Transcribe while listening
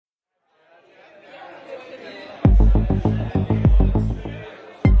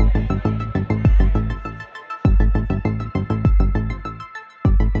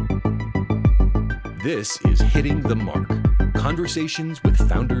This is Hitting the Mark. Conversations with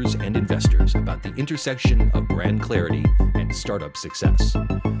founders and investors about the intersection of brand clarity and startup success.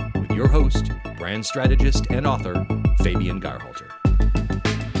 With your host, brand strategist and author, Fabian Garhalter.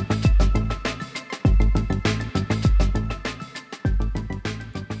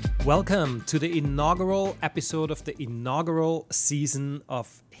 Welcome to the inaugural episode of the inaugural season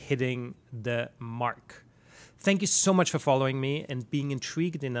of Hitting the Mark. Thank you so much for following me and being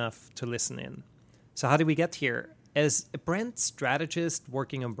intrigued enough to listen in. So how did we get here? As a brand strategist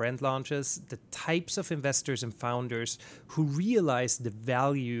working on brand launches, the types of investors and founders who realize the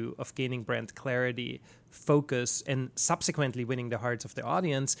value of gaining brand clarity, focus, and subsequently winning the hearts of the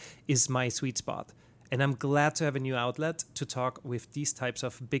audience is my sweet spot. And I'm glad to have a new outlet to talk with these types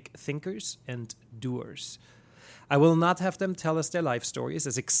of big thinkers and doers. I will not have them tell us their life stories,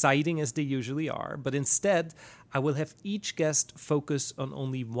 as exciting as they usually are, but instead, I will have each guest focus on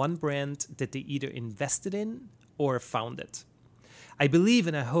only one brand that they either invested in or founded. I believe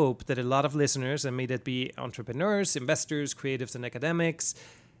and I hope that a lot of listeners, and may that be entrepreneurs, investors, creatives, and academics,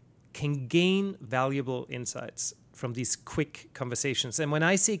 can gain valuable insights from these quick conversations. And when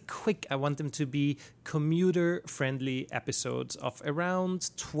I say quick, I want them to be commuter-friendly episodes of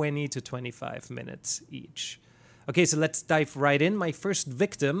around 20 to 25 minutes each. Okay, so let's dive right in. My first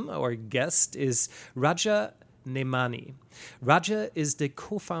victim or guest is Raja Nemani. Raja is the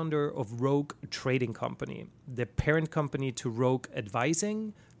co-founder of Rogue Trading Company, the parent company to Rogue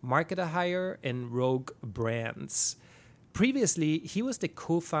Advising, Marketer Hire, and Rogue Brands. Previously, he was the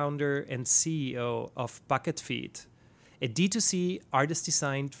co-founder and CEO of Bucket Feet, a D2C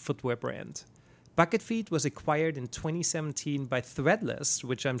artist-designed footwear brand. Bucket Feet was acquired in 2017 by Threadless,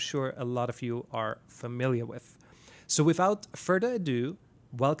 which I'm sure a lot of you are familiar with. So without further ado,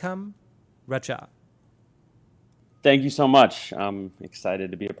 welcome, Raja. Thank you so much. I'm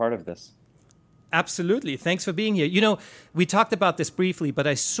excited to be a part of this. Absolutely. Thanks for being here. You know, we talked about this briefly, but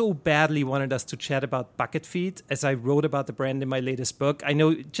I so badly wanted us to chat about Bucket Feet as I wrote about the brand in my latest book. I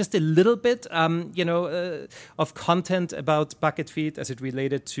know just a little bit, of content about Bucket Feet as it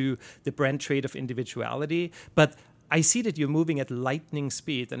related to the brand trait of individuality, but I see that you're moving at lightning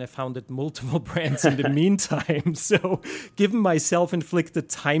speed, and I founded multiple brands in the meantime. So given my self-inflicted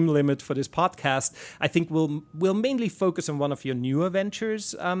time limit for this podcast, I think we'll mainly focus on one of your newer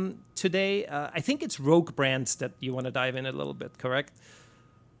ventures today. I think it's Rogue Brands that you want to dive in a little bit, correct?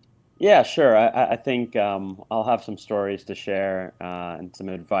 Yeah, sure. I think I'll have some stories to share and some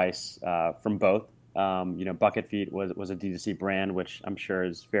advice from both. Bucket Feet was a D2C brand, which I'm sure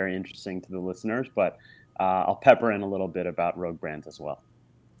is very interesting to the listeners, but I'll pepper in a little bit about Rogue Brands as well.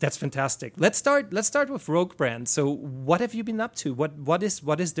 That's fantastic. Let's start with Rogue Brands. So what have you been up to? What is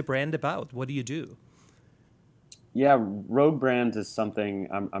the brand about? What do you do? Yeah, Rogue Brands is something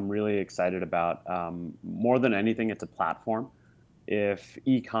I'm really excited about. More than anything, it's a platform. If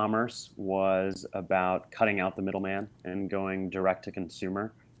e-commerce was about cutting out the middleman and going direct to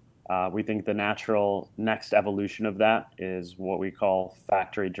consumer, we think the natural next evolution of that is what we call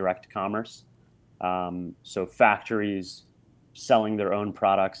factory direct commerce. So factories selling their own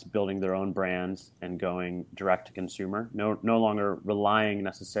products, building their own brands, and going direct to consumer. No longer relying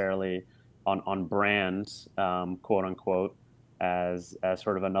necessarily on brands, quote unquote, as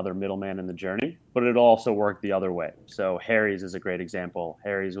sort of another middleman in the journey. But it also worked the other way. So Harry's is a great example.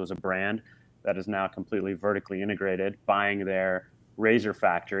 Harry's was a brand that is now completely vertically integrated, buying their razor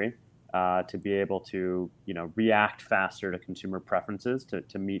factory to be able to react faster to consumer preferences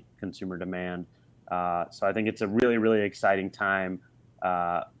to meet consumer demand. So I think it's a really, really exciting time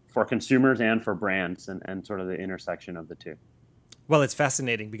for consumers and for brands and sort of the intersection of the two. Well, it's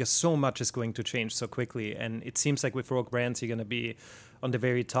fascinating because so much is going to change so quickly. And it seems like with Rogue Brands, you're going to be on the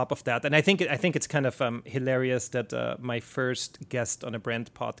very top of that. And I think it's kind of hilarious that my first guest on a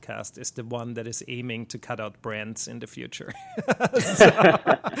brand podcast is the one that is aiming to cut out brands in the future. So,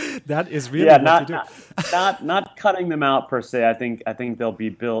 that is really what you do. Not cutting them out per se. I think they'll be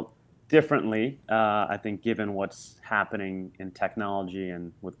built differently, I think, given what's happening in technology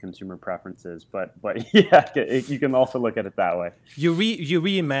and with consumer preferences. But yeah, you can also look at it that way. You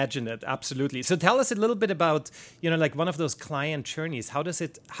reimagine it, absolutely. So tell us a little bit about, like one of those client journeys. How does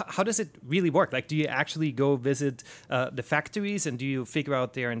it really work? Like, do you actually go visit the factories and do you figure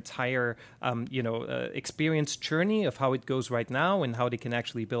out their entire, experience journey of how it goes right now and how they can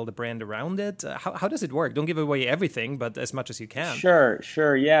actually build a brand around it? How does it work? Don't give away everything, but as much as you can.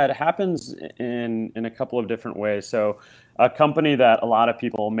 Sure. Yeah, it happens in a couple of different ways. So a company that a lot of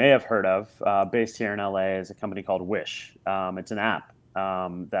people may have heard of, based here in LA, is a company called Wish. It's an app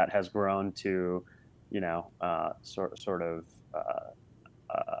that has grown to, sort of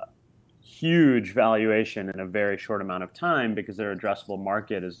huge valuation in a very short amount of time because their addressable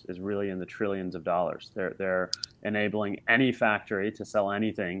market is really in the trillions of dollars. They're enabling any factory to sell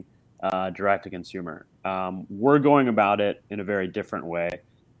anything direct to consumer. We're going about it in a very different way,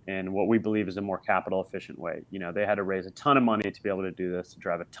 and what we believe is a more capital efficient way. They had to raise a ton of money to be able to do this, to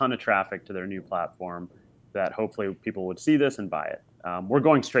drive a ton of traffic to their new platform, that hopefully people would see this and buy it. We're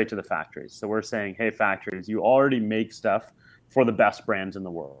going straight to the factories. So we're saying, hey, factories, you already make stuff for the best brands in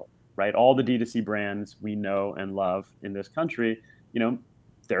the world, right? All the D2C brands we know and love in this country,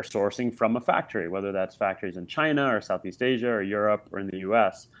 they're sourcing from a factory, whether that's factories in China or Southeast Asia or Europe or in the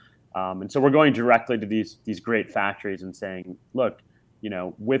US. And so we're going directly to these great factories and saying, look,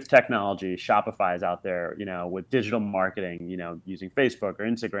 with technology, Shopify is out there, with digital marketing, using Facebook or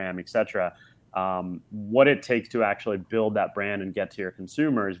Instagram, et cetera. What it takes to actually build that brand and get to your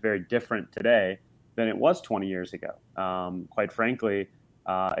consumer is very different today than it was 20 years ago. Quite frankly,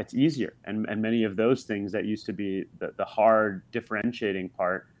 it's easier. And many of those things that used to be the hard differentiating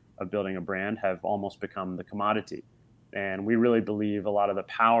part of building a brand have almost become the commodity. And we really believe a lot of the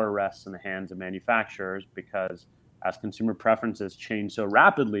power rests in the hands of manufacturers, because as consumer preferences change so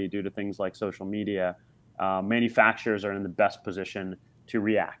rapidly due to things like social media, manufacturers are in the best position to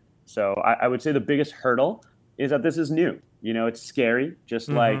react. So I would say the biggest hurdle is that this is new. It's scary, just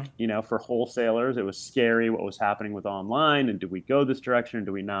like, for wholesalers, it was scary what was happening with online, and do we go this direction or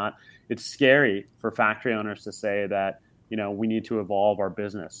do we not? It's scary for factory owners to say that, we need to evolve our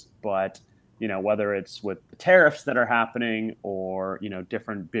business. But whether it's with the tariffs that are happening or,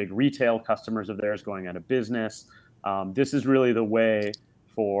 different big retail customers of theirs going out of business, this is really the way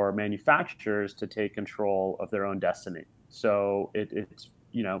for manufacturers to take control of their own destiny. So it's,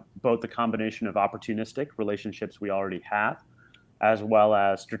 both the combination of opportunistic relationships we already have, as well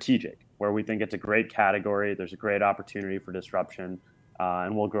as strategic, where we think it's a great category, there's a great opportunity for disruption,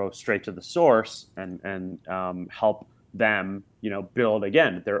 and we'll go straight to the source and help them, build,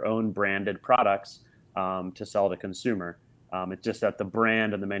 again, their own branded products to sell to consumer. It's just that the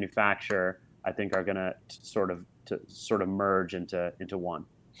brand and the manufacturer, I think, are going to sort of merge into one.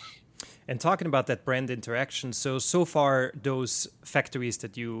 And talking about that brand interaction, so far those factories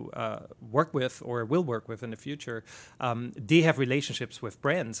that you work with or will work with in the future, they have relationships with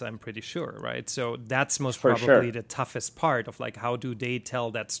brands, I'm pretty sure, right? So that's most probably the toughest part of, like, how do they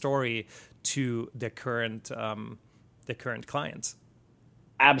tell that story to the current clients?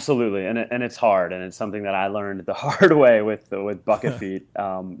 Absolutely, and it's hard, and it's something that I learned the hard way with Bucket Feet.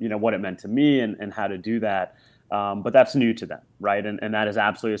 What it meant to me and how to do that. But that's new to them, right? And that is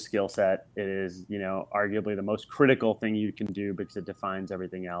absolutely a skill set. It is, arguably the most critical thing you can do because it defines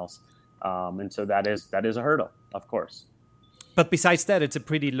everything else. And so that is a hurdle, of course. But besides that, it's a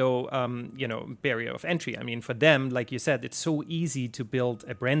pretty low, barrier of entry. I mean, for them, like you said, it's so easy to build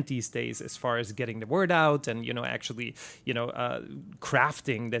a brand these days as far as getting the word out and, actually,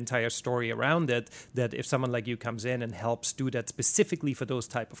 crafting the entire story around it, that if someone like you comes in and helps do that specifically for those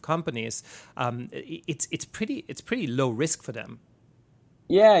type of companies, it's pretty low risk for them.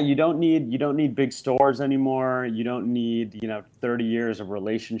 Yeah, you don't need big stores anymore. You don't need, 30 years of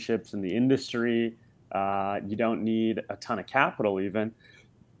relationships in the industry. You don't need a ton of capital even.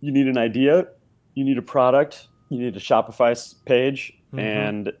 You need an idea, you need a product, you need a Shopify page,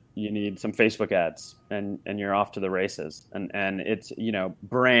 and you need some Facebook ads, and you're off to the races. And it's,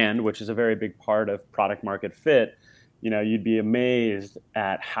 brand, which is a very big part of product market fit. You'd be amazed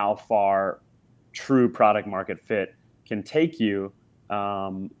at how far true product market fit can take you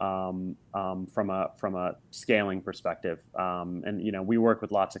from a scaling perspective. And we work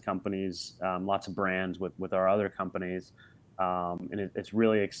with lots of companies, lots of brands with our other companies. And it's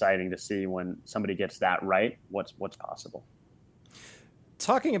really exciting to see when somebody gets that right, what's possible.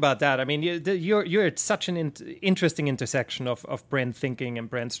 Talking about that, I mean, you're at such an interesting intersection of brand thinking and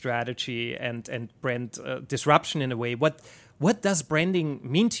brand strategy and brand disruption in a way. What does branding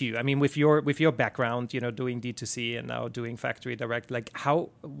mean to you? I mean, with your background, doing D2C and now doing factory direct,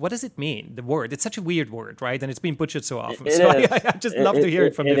 what does it mean? The word, it's such a weird word, right? And it's been butchered so often. I just love to hear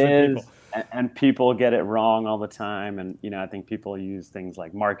it from different people. And people get it wrong all the time. And, I think people use things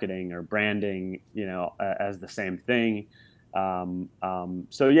like marketing or branding, as the same thing.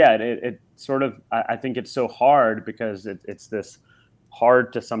 It sort of, I think it's so hard because it's this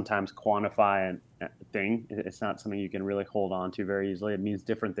hard to sometimes quantify thing. It's not something you can really hold on to very easily. It means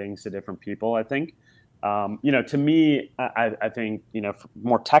different things to different people, I think. To me, I think,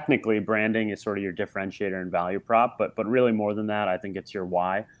 more technically, branding is sort of your differentiator and value prop, but really more than that, I think it's your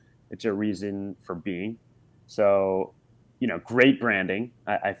why. It's your reason for being. So, great branding,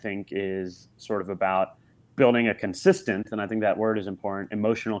 I think, is sort of about building a consistent, and I think that word is important,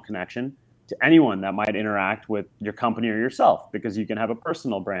 emotional connection to anyone that might interact with your company or yourself, because you can have a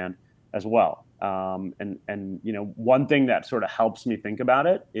personal brand as well. And one thing that sort of helps me think about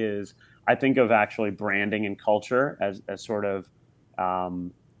it is I think of actually branding and culture as sort of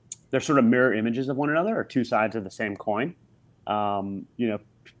they're sort of mirror images of one another, or two sides of the same coin.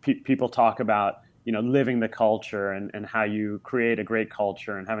 People talk about living the culture and how you create a great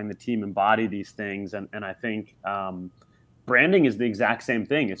culture and having the team embody these things. And I think branding is the exact same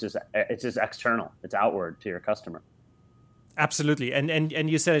thing. It's just external. It's outward to your customer. Absolutely, and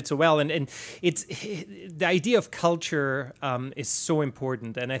you said it so well, and it's the idea of culture is so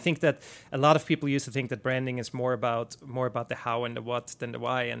important, and I think that a lot of people used to think that branding is more about the how and the what than the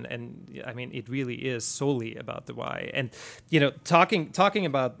why, and I mean it really is solely about the why. And talking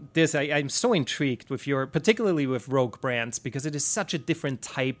about this, I'm so intrigued with particularly with Rogue Brands, because it is such a different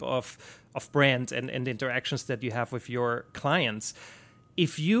type of brand and interactions that you have with your clients.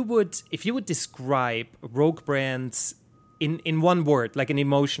 If you would describe Rogue Brands in one word, like an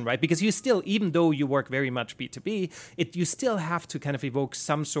emotion, right? Because you still, even though you work very much B2B, you still have to kind of evoke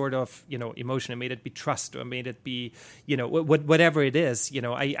some sort of, emotion. And may it be trust, or may it be, whatever it is.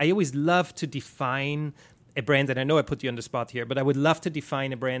 I always love to define a brand, and I know I put you on the spot here, but I would love to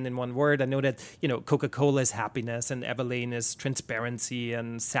define a brand in one word. I know that, Coca-Cola is happiness, and Everlane is transparency,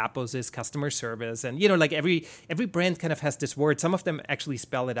 and Zappos is customer service. And, like every brand kind of has this word. Some of them actually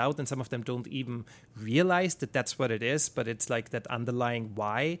spell it out, and some of them don't even realize that that's what it is, but it's like that underlying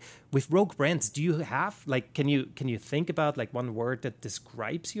why. With Rogue Brands, do you have, can you think about like one word that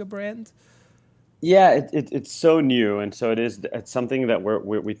describes your brand? Yeah, it's so new, and so it's something that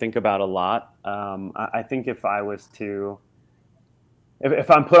we think about a lot. I think if I was to,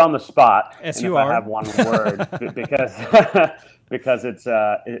 if I'm put on the spot, as and you if are, I have one word, because it's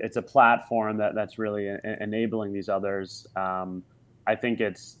a platform that's really enabling these others. I think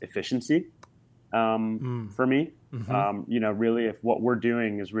it's efficiency for me. Mm-hmm. Really, if what we're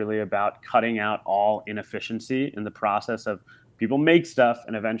doing is really about cutting out all inefficiency in the process of people make stuff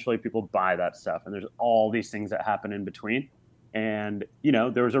and eventually people buy that stuff. And there's all these things that happen in between. And,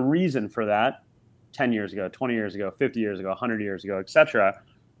 there was a reason for that 10 years ago, 20 years ago, 50 years ago, 100 years ago, et cetera.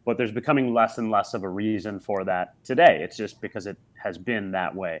 But there's becoming less and less of a reason for that today. It's just because it has been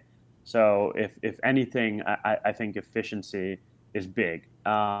that way. So if anything, I think efficiency is big.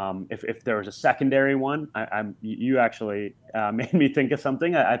 If there was a secondary one, you actually made me think of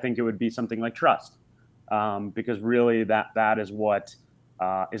something. I think it would be something like trust. Because really that is what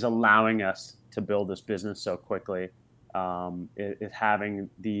is allowing us to build this business so quickly. Is having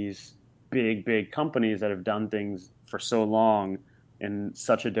these big companies that have done things for so long in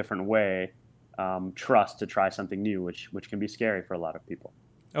such a different way, trust to try something new, which can be scary for a lot of people.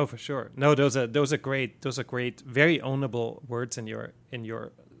 Oh, for sure. No, those are great, very ownable words in your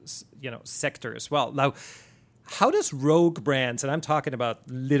sector as well. Now, how does Rogue Brands, and I'm talking about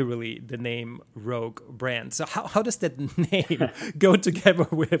literally the name Rogue Brands, so how does that name go together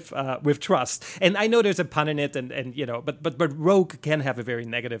with trust? And I know there's a pun in it, and but Rogue can have a very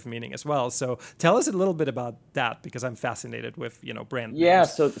negative meaning as well. So tell us a little bit about that, because I'm fascinated with brand names. Yeah,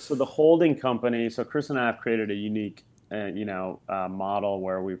 so the holding company. So Chris and I have created a unique model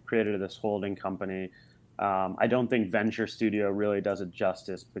where we've created this holding company. I don't think Venture Studio really does it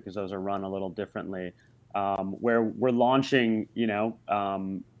justice, because those are run a little differently. Where we're launching,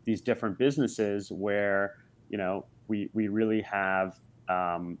 these different businesses where, we really have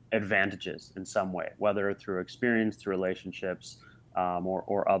advantages in some way, whether through experience, through relationships,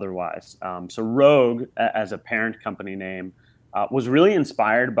 or otherwise. So Rogue, as a parent company name, was really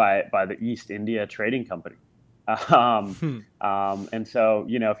inspired by the East India Trading Company. And so,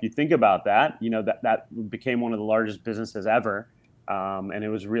 if you think about that, that became one of the largest businesses ever. And it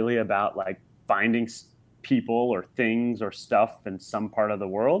was really about like finding people or things or stuff in some part of the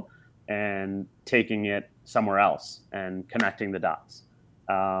world and taking it somewhere else and connecting the dots.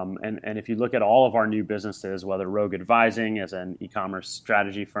 And if you look at all of our new businesses, whether Rogue Advising as an e-commerce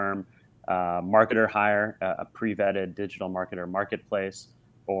strategy firm, Marketer Hire, a pre-vetted digital marketer marketplace,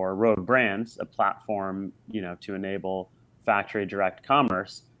 or Rogue Brands, a platform, to enable factory direct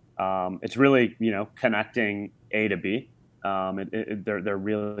commerce, it's really, connecting A to B. They're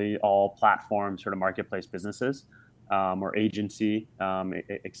really all platform sort of marketplace businesses, or agency,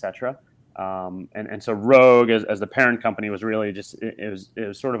 et cetera. And so Rogue as the parent company was really just, it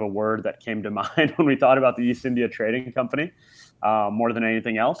was sort of a word that came to mind when we thought about the East India Trading Company, more than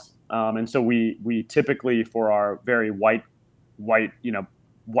anything else. And so we typically, for our very white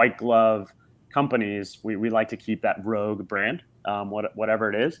glove companies, we like to keep that Rogue brand,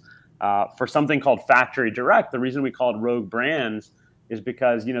 whatever it is. For something called Factory Direct, the reason we call it Rogue Brands is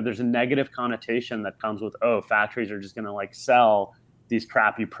because, there's a negative connotation that comes with, oh, factories are just going to like sell these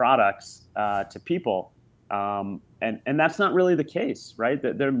crappy products to people. And that's not really the case, right?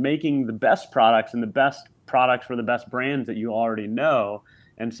 That they're making the best products and the best products for the best brands that you already know.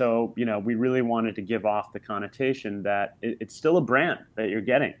 And so, we really wanted to give off the connotation that it's still a brand that you're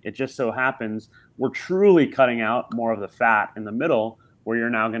getting. It just so happens we're truly cutting out more of the fat in the middle, where you're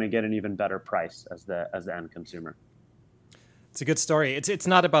now going to get an even better price as the end consumer. It's a good story. It's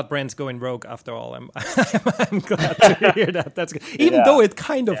not about brands going rogue after all. I'm glad to hear that. That's good. Even though it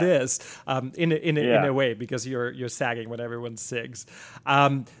kind of is in a way, because you're sagging when everyone sigs.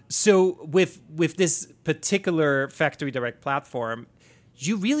 So with this particular Factory Direct platform,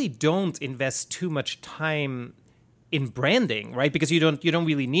 you really don't invest too much time in branding, right? Because you don't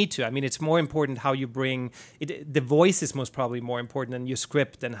really need to. I mean, it's more important how you bring it. The voice is most probably more important than your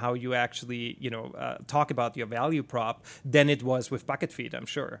script and how you actually, talk about your value prop than it was with Bucket Feed, I'm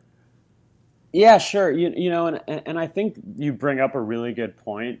sure. Yeah, sure. And I think you bring up a really good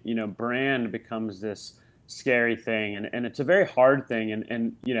point. Brand becomes this scary thing, and it's a very hard thing.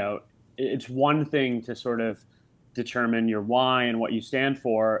 And it's one thing to sort of determine your why and what you stand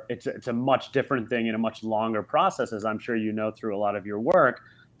for. It's a much different thing and a much longer process, as I'm sure through a lot of your work,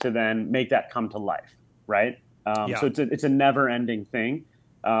 to then make that come to life, right? So it's a never-ending thing.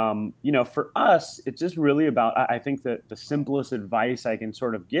 For us, it's just really about, I think that the simplest advice I can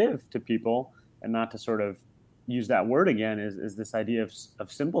sort of give to people, and not to sort of use that word again, is this idea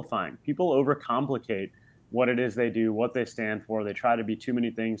of simplifying. People overcomplicate what it is they do, what they stand for. They try to be too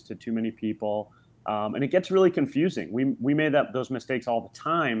many things to too many people. And it gets really confusing. We made those mistakes all the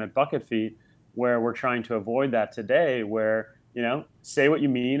time at Bucket Feed, where we're trying to avoid that today, where, say what you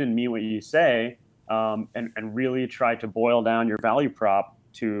mean and mean what you say, and really try to boil down your value prop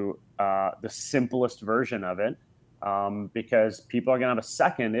to the simplest version of it, because people are going to have a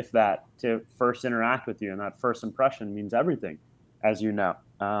second, if that, to first interact with you. And that first impression means everything, as you know,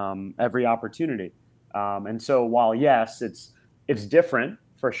 every opportunity. And so while, yes, it's different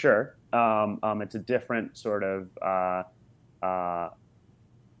for sure. It's a different sort of,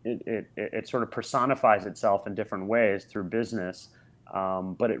 it sort of personifies itself in different ways through business.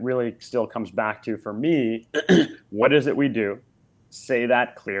 But it really still comes back to, for me, what is it we do? Say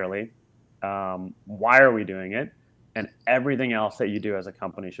that clearly. Why are we doing it? And everything else that you do as a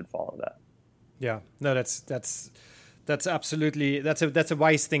company should follow that. Yeah, no, that's absolutely that's a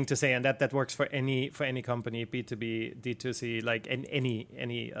wise thing to say, and that works for any company, B2B, D2C, like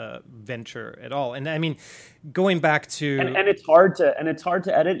any venture at all. And I mean, going back to and it's hard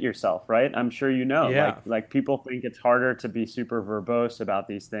to edit yourself, right? I'm sure like people think it's harder to be super verbose about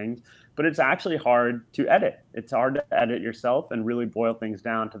these things, but it's actually hard to edit. It's hard to edit yourself and really boil things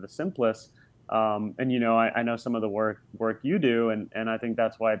down to the simplest. And I know some of the work you do, and I think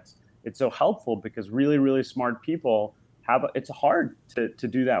that's why it's so helpful, because really, really smart people it's hard to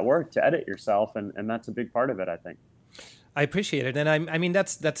do that work, to edit yourself. And that's a big part of it, I think. I appreciate it. And I mean,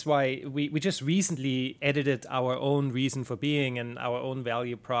 that's why we just recently edited our own reason for being and our own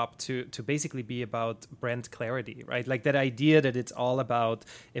value prop to basically be about brand clarity, right? Like that idea that it's all about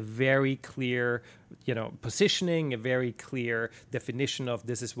a very clear, positioning, a very clear definition of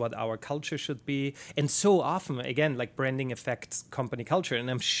this is what our culture should be. And so often, again, like branding affects company culture. And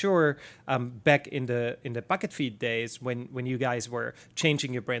I'm sure back in the Bucket Feed days, when you guys were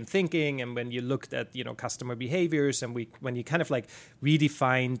changing your brand thinking, and when you looked at, customer behaviors, and when you kind of like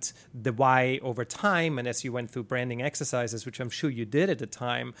redefined the why over time, and as you went through branding exercises, which I'm sure you did at the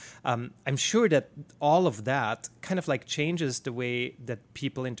time, I'm sure that all of that kind of like changes the way that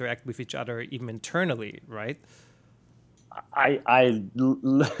people interact with each other, even internally, right? I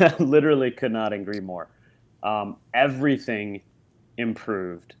literally could not agree more. Everything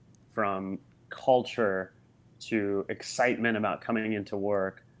improved, from culture to excitement about coming into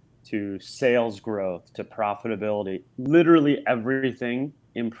work, to sales growth, to profitability. Literally everything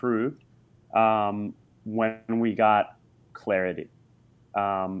improved when we got clarity.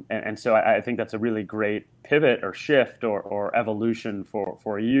 And so I think that's a really great pivot or shift or evolution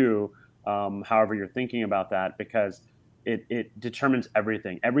for you, however you're thinking about that, because it determines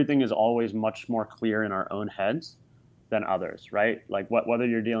everything. Everything is always much more clear in our own heads than others, right? Like whether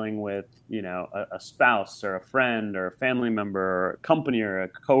you're dealing with, a spouse or a friend or a family member or a company or a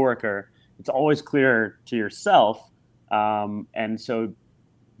coworker, it's always clear to yourself. And so,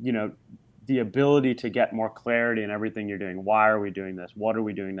 the ability to get more clarity in everything you're doing. Why are we doing this? What are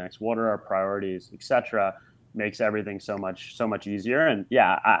we doing next? What are our priorities, etc., makes everything so much easier. And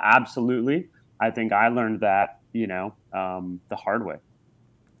yeah, absolutely. I think I learned that, the hard way.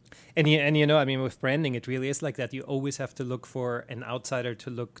 And you know, I mean, with branding, it really is like that. You always have to look for an outsider to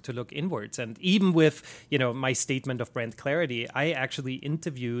look inwards. And even with, you know, my statement of brand clarity, I actually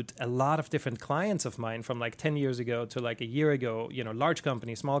interviewed a lot of different clients of mine from like 10 years ago to like a year ago, you know, large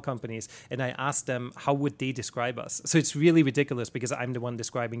companies, small companies, and I asked them how would they describe us. So it's really ridiculous because I'm the one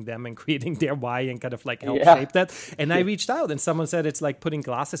describing them and creating their why and kind of like help shape that. And I reached out and someone said it's like putting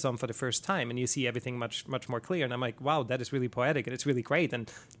glasses on for the first time and you see everything much more clear. And I'm like, wow, that is really poetic and it's really great.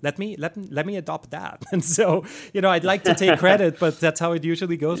 And let me adopt that. And so, you know, I'd like to take credit, but that's how it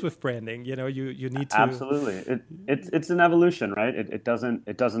usually goes with branding. You know, you need to. Absolutely. It's an evolution, right? It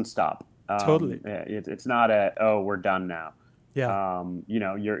doesn't stop. Totally. It's not we're done now. Yeah. You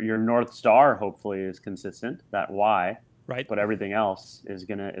know, your North Star hopefully is consistent, that why, right? But everything else is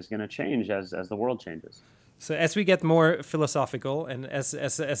gonna change as the world changes. So as we get more philosophical, and as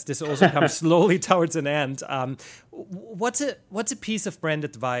this also comes slowly towards an end, what's a piece of brand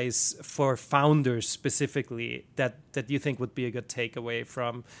advice for founders specifically that you think would be a good takeaway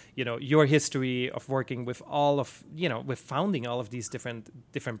from, you know, your history of working with all of, you know, with founding all of these different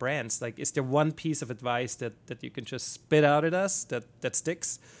brands? Like, is there one piece of advice that you can just spit out at us that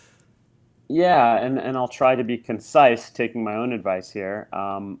sticks? Yeah, and I'll try to be concise, taking my own advice here.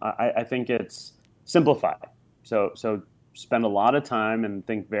 I think it's simplify. So spend a lot of time and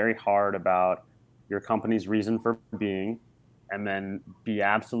think very hard about your company's reason for being, and then be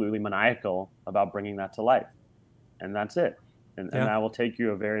absolutely maniacal about bringing that to life. And that's it. And that will take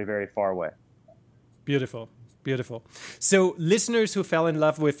you a very, very far way. Beautiful. Beautiful. So listeners who fell in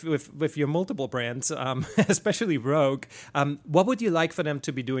love with your multiple brands, especially Rogue, what would you like for them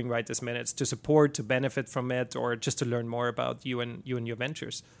to be doing right this minute to support, to benefit from it, or just to learn more about you and your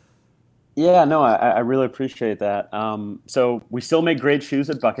ventures? Yeah, no, I really appreciate that. So we still make great shoes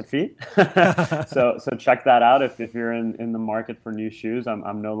at Bucket Feet. so check that out if you're in the market for new shoes.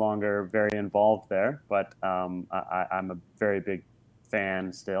 I'm no longer very involved there, but I'm a very big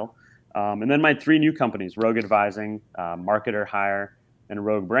fan still. And then my 3 new companies, Rogue Advising, Marketer Hire, and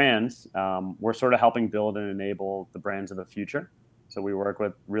Rogue Brands, we're sort of helping build and enable the brands of the future. So we work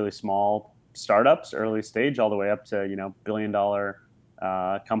with really small startups, early stage, all the way up to, you know, $billion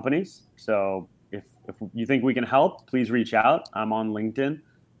companies. So if you think we can help, please reach out. I'm on LinkedIn.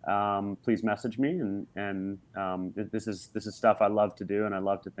 Please message me. And this is stuff I love to do and I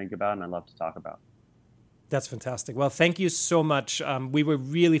love to think about and I love to talk about. That's fantastic. Well, thank you so much. We were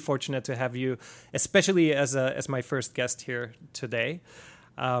really fortunate to have you, especially as my first guest here today.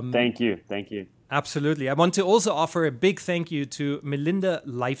 Thank you. Absolutely. I want to also offer a big thank you to Melinda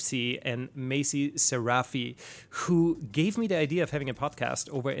Livesey and Macy Serafi, who gave me the idea of having a podcast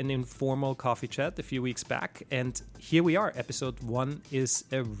over an informal coffee chat a few weeks back. And here we are. Episode 1 is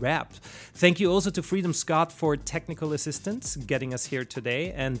a wrap. Thank you also to Freedom Scott for technical assistance, getting us here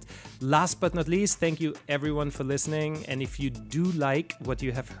today. And last but not least, thank you everyone for listening. And if you do like what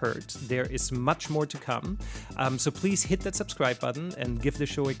you have heard, there is much more to come. So please hit that subscribe button and give the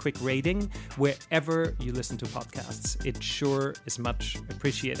show a quick rating wherever you listen to podcasts. It sure is much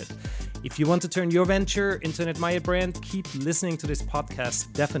appreciated. If you want to turn your venture into an admired brand, keep listening to this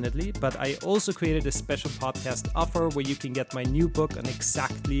podcast, definitely. But I also created a special podcast offer where you can get my new book on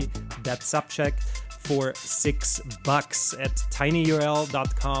exactly that subject for $6 at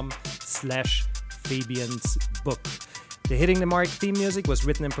tinyurl.com/Fabian's book. The Hitting the Mark theme music was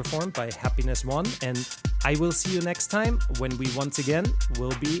written and performed by Happiness One, and I will see you next time when we once again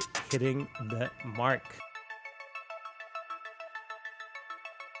will be hitting the mark.